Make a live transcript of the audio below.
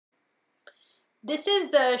This is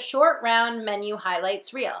the Short Round Menu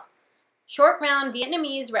Highlights Reel. Short Round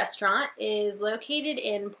Vietnamese restaurant is located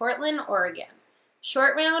in Portland, Oregon.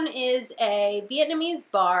 Short Round is a Vietnamese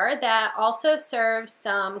bar that also serves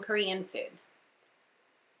some Korean food.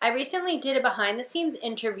 I recently did a behind-the-scenes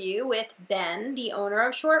interview with Ben, the owner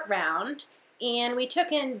of Short Round, and we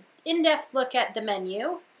took an in-depth look at the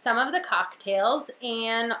menu, some of the cocktails,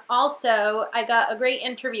 and also I got a great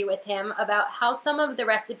interview with him about how some of the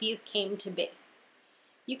recipes came to be.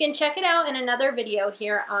 You can check it out in another video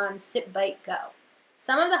here on Sip Bite Go.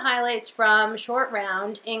 Some of the highlights from Short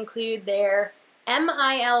Round include their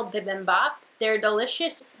MIL bibimbap, their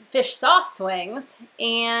delicious fish sauce wings,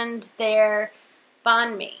 and their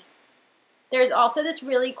banh mi. There's also this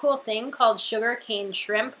really cool thing called sugar cane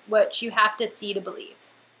shrimp, which you have to see to believe.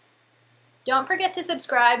 Don't forget to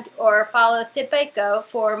subscribe or follow Sip Bite Go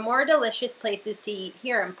for more delicious places to eat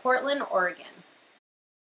here in Portland, Oregon.